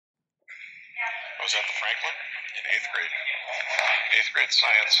I was at the Franklin in 8th grade. 8th grade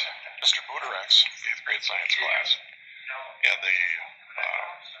science, Mr. Booterek's 8th grade science class. And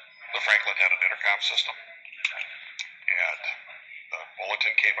the Franklin had an intercom system. And the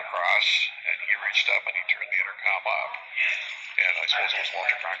bulletin came across, and he reached up and he turned the intercom up. And I suppose it was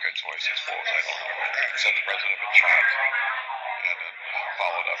Walter Cronkite's voice, I don't remember. He said the president had been shot. And then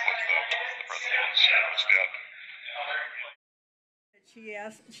followed up with the president was dead.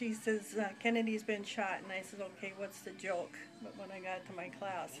 She says, Kennedy's been shot, and I said, okay, what's the joke? But when I got to my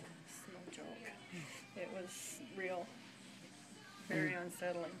class, it's no joke. It was real, very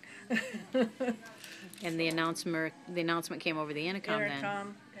unsettling. And the announcement came over the intercom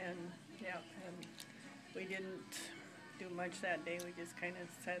then? And yeah, and we didn't do much that day. We just kind of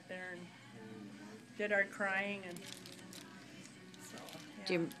sat there and did our crying and so.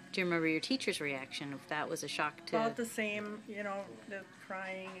 Yeah. Do you remember your teacher's reaction, if that was a shock to... About the same, you know, the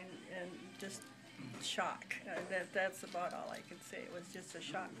crying and just shock. That's about all I could say. It was just a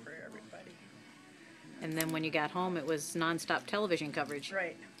shock for everybody. And then when you got home, it was nonstop television coverage.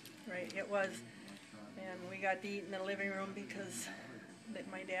 Right, it was. And we got to eat in the living room because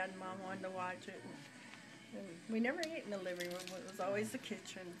my dad and mom wanted to watch it. And we never ate in the living room. It was always the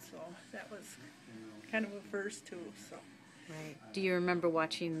kitchen, so that was kind of a first too, so. Right. Do you remember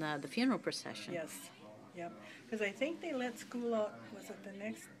watching the funeral procession? Yes. Yep. Because I think they let school out. Was it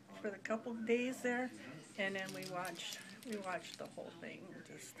for the couple of days there, and then we watched the whole thing.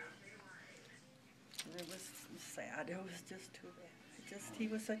 It was sad. It was just too bad. He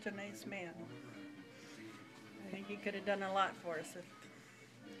was such a nice man. I think he could have done a lot for us if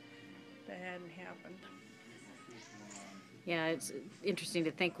that hadn't happened. Yeah, it's interesting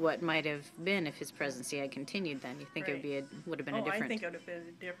to think what might have been if his presidency had continued then. You think Right. it would have been a different... I think it would have been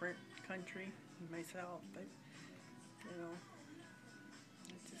a different country myself, but, you know,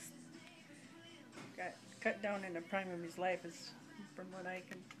 it just got cut down in the prime of his life, is from what I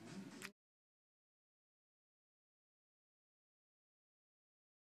can